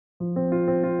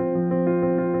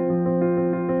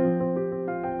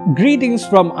Greetings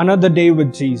from Another Day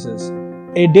with Jesus,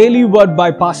 a daily word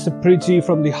by Pastor Priji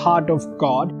from the heart of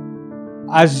God.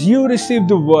 As you receive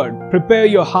the word, prepare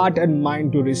your heart and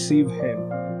mind to receive Him.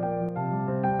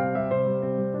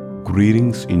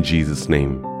 Greetings in Jesus'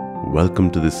 name.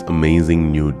 Welcome to this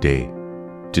amazing new day.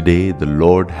 Today, the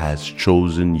Lord has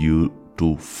chosen you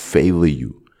to favor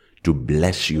you, to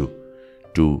bless you,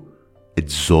 to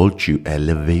exalt you,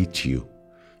 elevate you.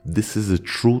 This is a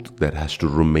truth that has to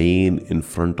remain in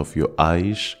front of your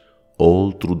eyes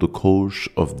all through the course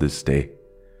of this day.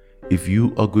 If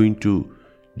you are going to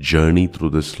journey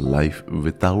through this life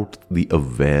without the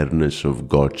awareness of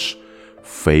God's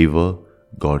favor,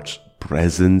 God's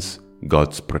presence,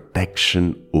 God's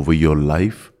protection over your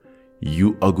life,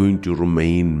 you are going to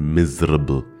remain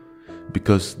miserable,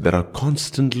 because there are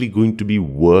constantly going to be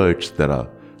words that are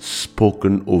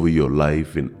spoken over your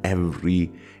life in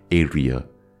every area.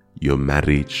 Your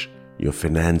marriage, your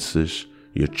finances,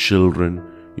 your children,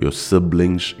 your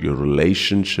siblings, your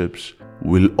relationships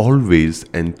will always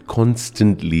and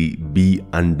constantly be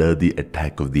under the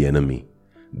attack of the enemy.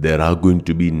 There are going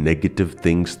to be negative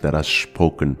things that are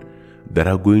spoken. There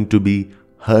are going to be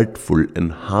hurtful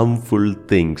and harmful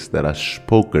things that are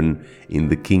spoken in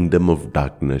the kingdom of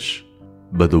darkness.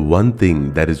 But the one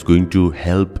thing that is going to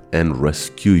help and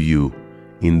rescue you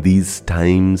in these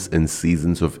times and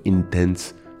seasons of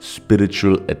intense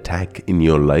spiritual attack in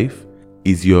your life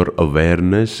is your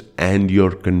awareness and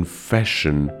your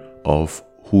confession of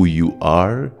who you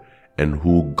are and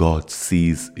who God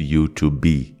sees you to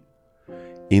be.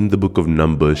 In the book of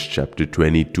Numbers chapter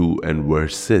 22 and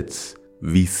verse 6,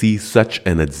 we see such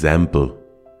an example.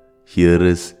 Here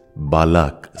is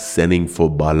Balak sending for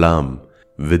Balaam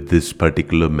with this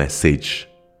particular message.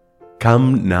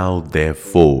 Come now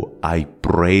therefore, I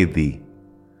pray thee,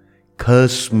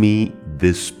 curse me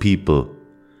this people,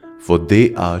 for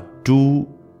they are too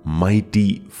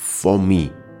mighty for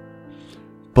me.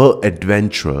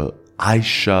 Peradventure I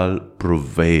shall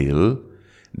prevail,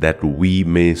 that we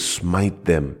may smite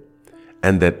them,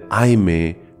 and that I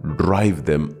may drive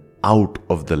them out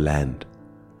of the land.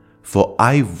 For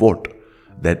I wot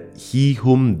that he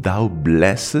whom thou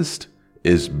blessest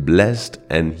is blessed,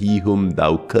 and he whom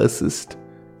thou cursest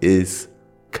is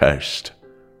cursed.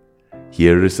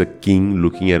 Here is a king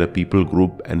looking at a people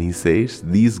group, and he says,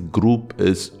 this group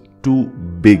is too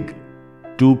big,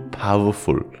 too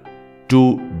powerful,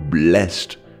 too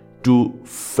blessed, too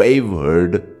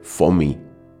favored for me.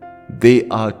 They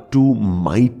are too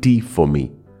mighty for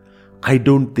me. I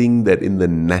don't think that in the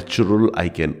natural I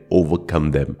can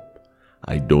overcome them.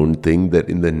 I don't think that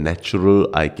in the natural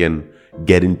I can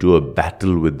get into a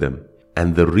battle with them.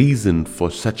 And the reason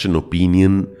for such an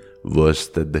opinion was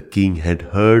that the king had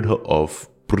heard of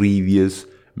previous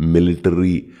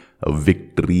military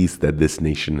victories that this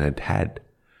nation had had.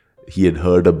 He had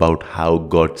heard about how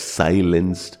God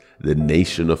silenced the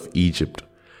nation of Egypt.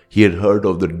 He had heard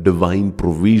of the divine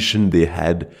provision they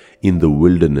had in the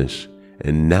wilderness.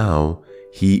 And now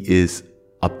he is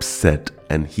upset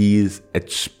and he is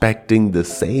expecting the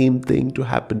same thing to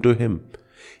happen to him.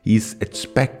 He is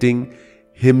expecting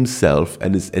himself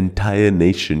and his entire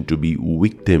nation to be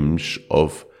victims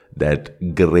of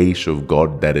that grace of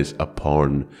God that is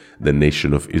upon the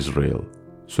nation of Israel.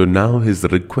 So now his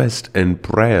request and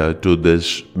prayer to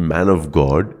this man of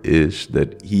God is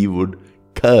that he would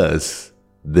curse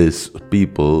this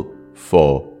people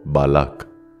for Balak.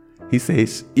 He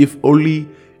says, if only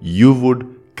you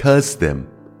would curse them,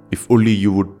 if only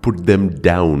you would put them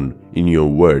down in your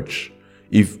words,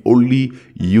 if only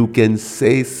you can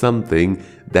say something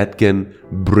that can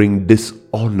bring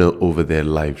dishonor over their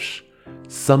lives,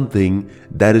 something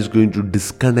that is going to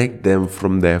disconnect them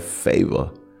from their favor.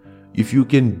 If you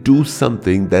can do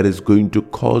something that is going to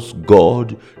cause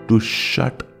God to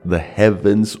shut the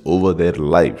heavens over their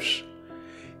lives,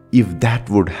 if that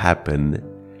would happen,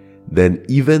 then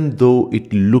even though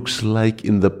it looks like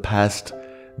in the past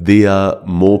they are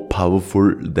more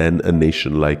powerful than a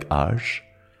nation like ours,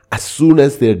 as soon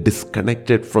as they are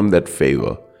disconnected from that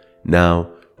favor,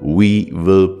 now we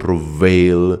will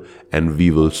prevail and we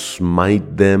will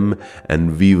smite them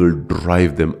and we will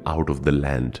drive them out of the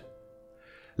land.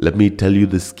 Let me tell you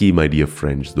this key, my dear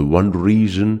friends. The one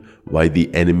reason why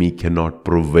the enemy cannot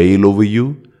prevail over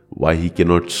you, why he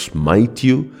cannot smite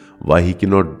you, why he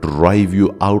cannot drive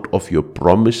you out of your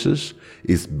promises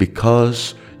is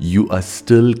because you are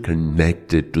still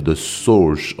connected to the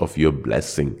source of your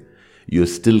blessing. You're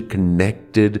still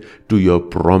connected to your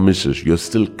promises. You're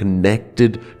still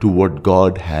connected to what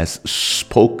God has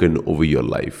spoken over your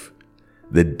life.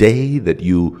 The day that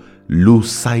you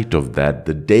lose sight of that,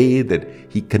 the day that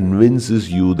he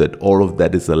convinces you that all of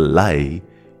that is a lie,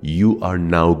 you are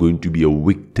now going to be a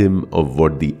victim of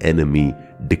what the enemy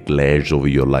declares over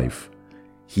your life.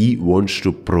 He wants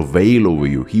to prevail over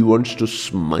you. He wants to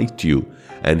smite you,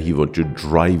 and he wants to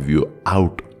drive you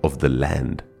out of the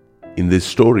land. In this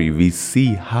story, we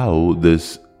see how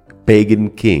this pagan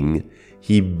king,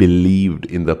 he believed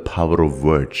in the power of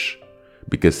words,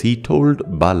 because he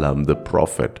told Balaam the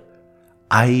prophet,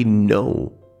 I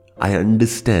know, I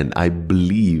understand, I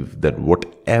believe that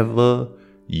whatever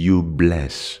you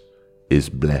bless is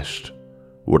blessed.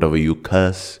 Whatever you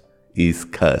curse is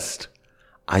cursed.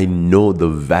 I know the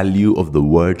value of the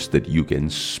words that you can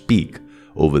speak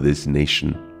over this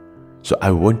nation. So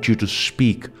I want you to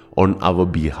speak on our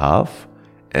behalf,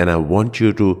 and I want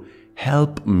you to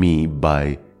help me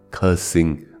by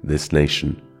cursing this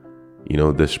nation. You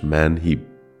know, this man, he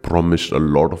promised a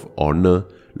lot of honor,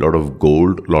 a lot of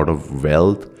gold, a lot of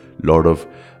wealth, a lot of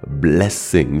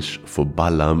blessings for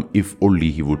Balaam if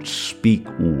only he would speak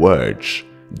words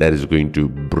that is going to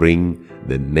bring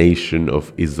the nation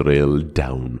of Israel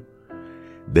down.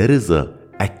 There is an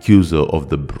accuser of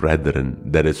the brethren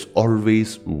that is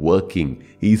always working.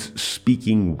 He's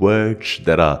speaking words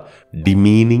that are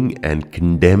demeaning and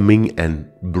condemning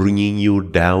and bringing you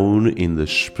down in the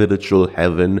spiritual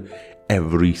heaven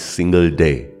every single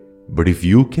day. But if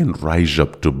you can rise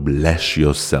up to bless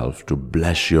yourself, to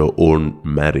bless your own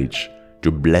marriage,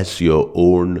 to bless your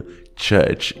own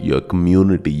church, your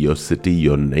community, your city,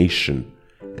 your nation,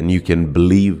 and you can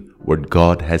believe what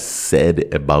God has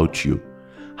said about you,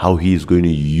 how He is going to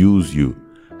use you,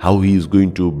 how He is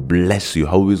going to bless you,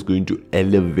 how He is going to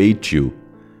elevate you,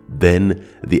 then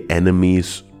the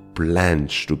enemy's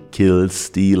plans to kill,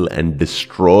 steal, and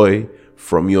destroy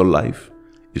from your life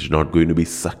is not going to be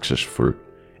successful.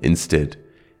 Instead,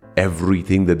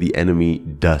 everything that the enemy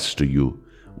does to you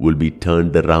will be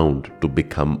turned around to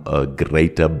become a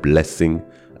greater blessing,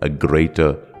 a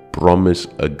greater promise,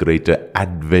 a greater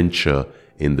adventure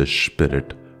in the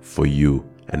Spirit for you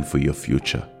and for your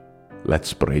future.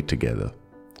 Let's pray together.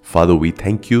 Father, we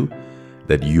thank you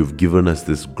that you've given us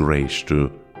this grace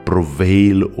to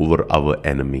prevail over our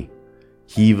enemy.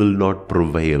 He will not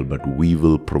prevail, but we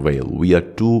will prevail. We are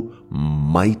too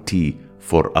mighty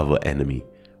for our enemy.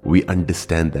 We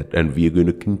understand that, and we are going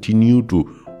to continue to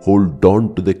hold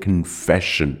on to the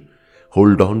confession,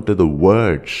 hold on to the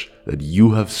words that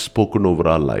you have spoken over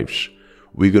our lives.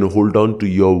 We're going to hold on to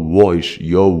your voice,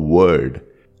 your word.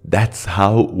 That's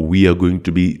how we are going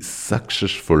to be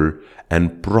successful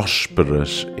and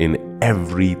prosperous in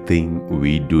everything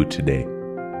we do today.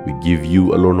 We give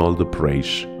you alone all the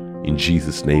praise. In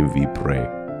Jesus' name we pray.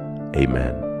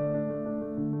 Amen.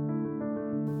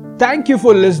 Thank you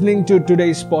for listening to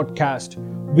today's podcast.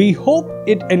 We hope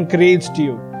it encouraged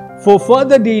you. For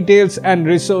further details and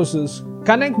resources,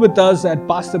 connect with us at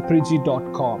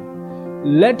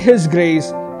pastorpreachy.com. Let His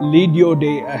grace lead your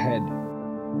day ahead.